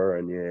scorer.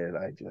 And yeah,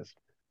 they just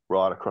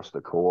right across the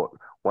court,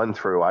 1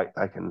 through 8,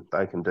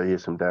 they can do you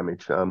some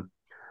damage.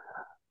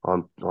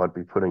 I'd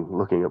be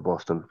looking at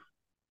Boston.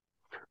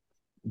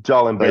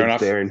 Fair enough.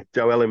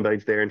 Joel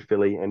Embiid's there in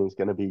Philly, and he's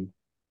going to be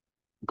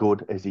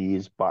good as he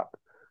is. But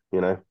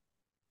you know,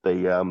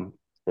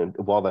 and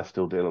while they're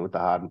still dealing with the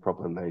Harden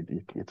problem,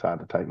 it's hard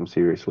to take them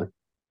seriously.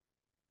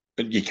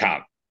 You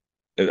can't.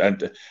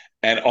 And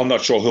I'm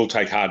not sure who'll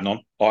take Harden on.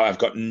 I've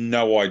got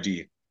no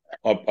idea.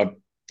 I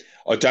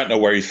don't know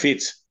where he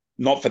fits.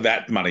 Not for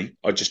that money.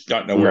 I just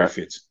don't know where he No,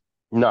 fits.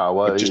 no. I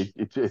Well, just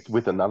it's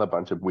with another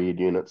bunch of weird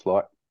units.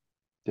 Like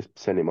just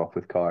send him off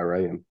with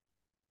Kyrie,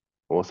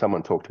 or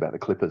someone talked about the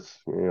Clippers.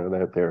 You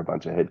know, they're a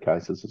bunch of head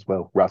cases as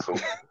well. Russell,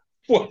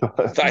 well,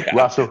 they are.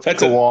 Russell,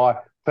 That's a Kawhi,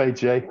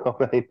 PG.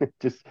 I mean,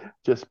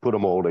 just put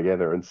them all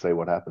together and see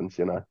what happens.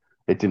 You know,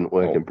 it didn't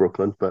work in well,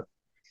 Brooklyn, but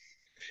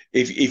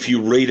if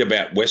you read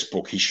about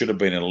Westbrook, he should have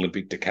been an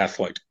Olympic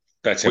decathlete.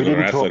 That's how we good an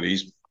didn't athlete talk. he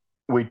is.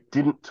 We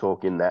didn't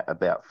talk in that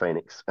about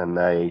Phoenix, and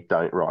they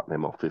don't write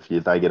them off if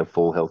they get a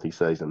full healthy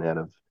season out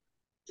of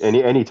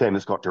any team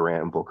that's got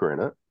Durant and Booker in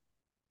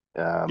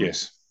it.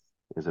 Yes.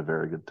 Is a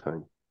very good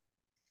team.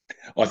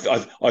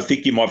 I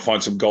think you might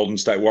find some Golden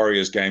State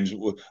Warriors games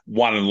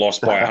won and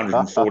lost by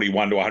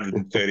 141 to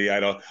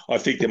 138. I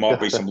think there might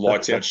be some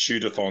lights out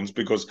shootathons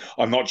because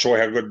I'm not sure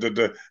how good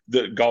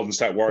the Golden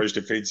State Warriors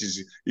defense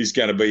is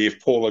going to be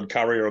if Paul and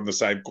Curry are on the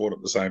same court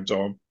at the same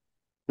time.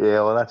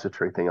 Yeah, well, that's a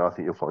true thing. I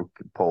think you'll find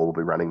Paul will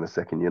be running the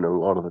second unit a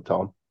lot of the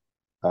time.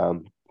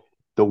 Um,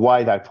 the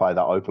way they play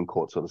the open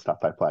court sort of stuff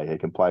they play, he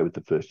can play with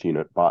the first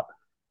unit, but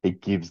he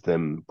gives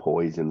them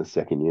poise in the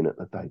second unit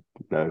that they,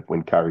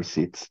 when Curry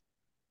sits,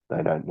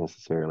 they don't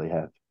necessarily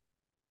have.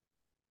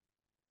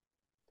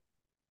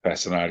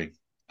 Fascinating.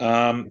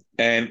 And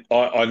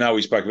I know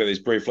we spoke about this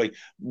briefly.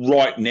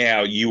 Right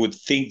now, you would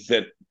think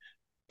that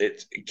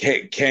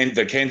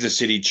the Kansas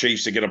City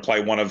Chiefs are going to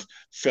play one of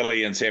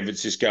Philly and San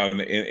Francisco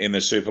in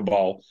the Super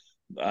Bowl.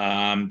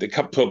 The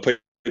couple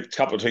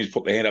of teams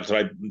put their hand up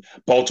today.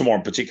 Baltimore,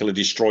 in particular,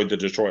 destroyed the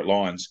Detroit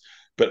Lions.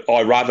 But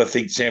I rather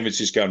think San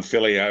Francisco and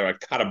Philly are a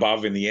cut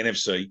above in the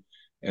NFC,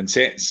 and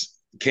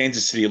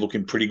Kansas City are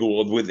looking pretty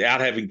good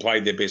without having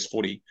played their best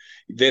footy.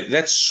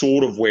 That's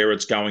sort of where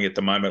it's going at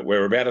the moment.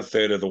 We're about a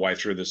third of the way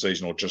through the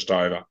season, or just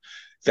over.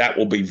 That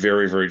will be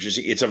very, very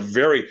interesting. It's a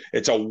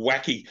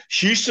wacky.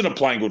 Houston are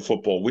playing good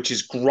football, which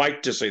is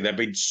great to see. They've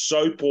been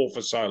so poor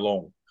for so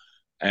long,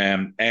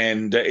 and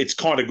it's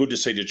kind of good to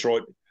see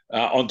Detroit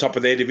on top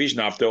of their division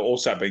after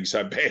also being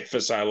so bad for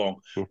so long.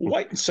 We'll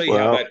wait and see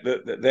how Well,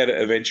 that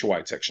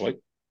eventuates. Actually,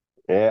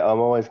 yeah, I'm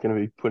always going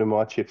to be putting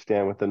my chips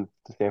down with the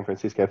San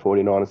Francisco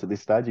 49ers at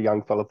this stage. A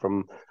young fella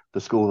from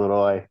the school that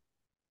I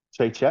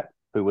teach at,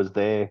 who was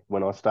there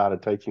when I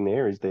started teaching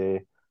there, is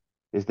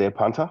their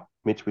punter,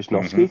 Mitch mm-hmm.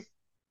 Wisnowski.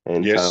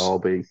 And so Yes.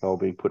 I'll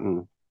be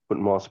putting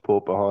my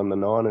support behind the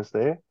Niners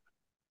there.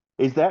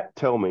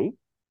 Tell me,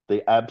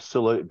 the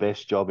absolute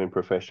best job in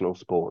professional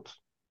sports?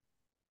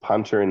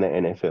 Punter in the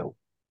NFL.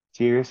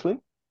 Seriously?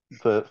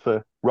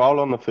 For roll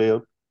on the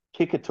field,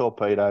 kick a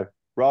torpedo,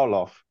 roll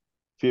off,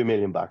 few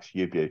 $1,000,000,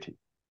 you beauty.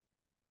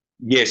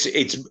 Yes,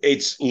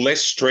 it's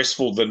less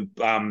stressful than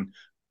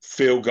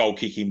field goal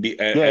kicking Yeah,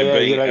 and yeah,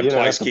 being a you don't have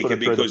place to put kicker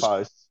it through the because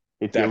posts.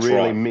 If you that's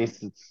really right.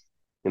 miss,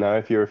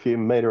 if you're a few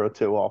meter or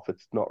two off,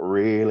 it's not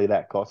really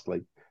that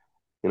costly.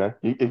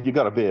 You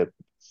got to be a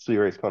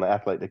serious kind of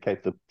athlete to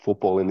keep the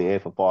football in the air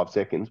for 5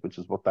 seconds, which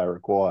is what they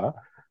require.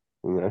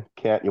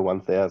 Count your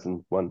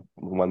 1,000,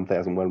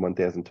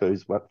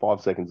 1,002s.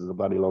 5 seconds is a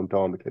bloody long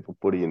time to keep a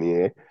footy in the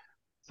air.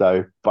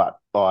 So, but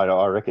I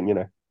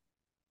reckon,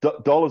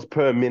 dollars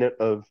per minute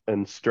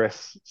and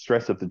stress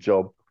of the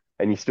job,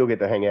 and you still get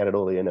to hang out at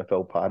all the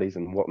NFL parties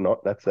and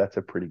whatnot. That's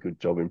a pretty good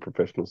job in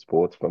professional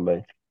sports for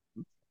me.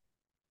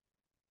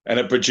 And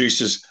it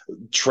produces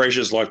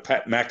treasures like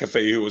Pat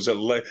McAfee, who was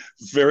a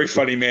very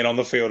funny man on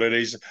the field, and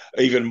he's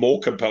even more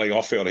compelling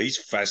off field. He's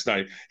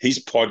fascinating.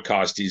 His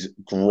podcast is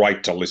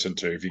great to listen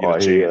to if you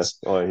get a chance.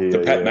 I The hear,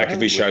 Pat yeah, I McAfee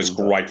haven't show is listened,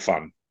 but great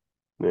fun.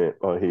 yeah,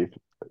 I hear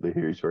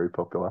he's very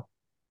popular.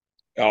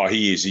 Oh,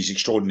 he is. He's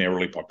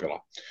extraordinarily popular,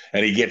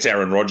 and he gets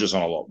Aaron Rodgers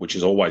on a lot, which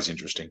is always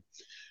interesting.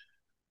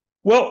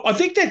 Well, I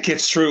think that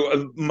gets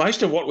through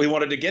most of what we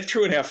wanted to get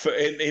through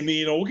in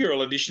the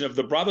inaugural edition of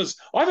the Brothers.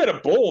 I've had a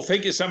ball.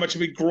 Thank you so much.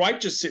 It's been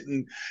great just sit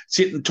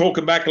and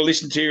talking back and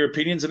listen to your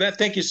opinions and that.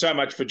 Thank you so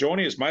much for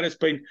joining us, mate. It's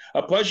been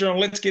a pleasure, and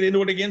let's get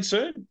into it again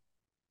soon.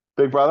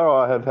 Big brother,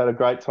 I have had a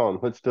great time.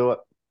 Let's do it.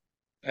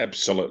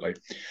 Absolutely.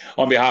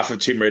 On behalf of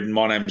Tim Redden,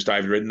 my name's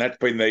David Redden. That's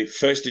been the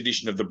first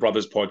edition of the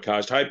Brothers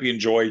podcast. Hope you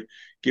enjoy.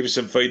 Give us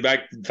some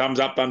feedback. Thumbs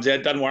up, thumbs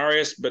out. Don't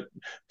worry us, but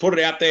put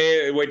it out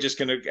there. We're just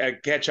going to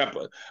catch up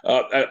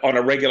on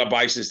a regular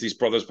basis, this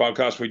Brothers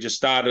podcast. We just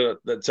started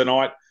it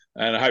tonight,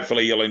 and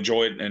hopefully you'll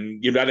enjoy it.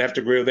 And you don't have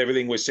to agree with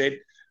everything we said.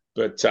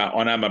 But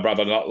I know my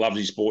brother loves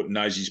his sport and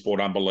knows his sport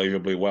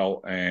unbelievably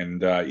well.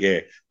 And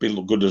yeah,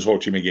 be good to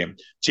talk to him again.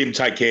 Tim,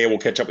 take care. We'll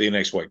catch up with you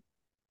next week.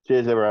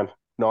 Cheers, everyone.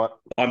 Night.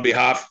 On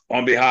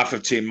behalf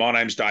of Tim, my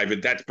name's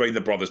David. That's been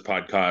the Brothers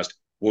Podcast.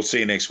 We'll see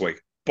you next week.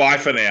 Bye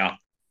for now.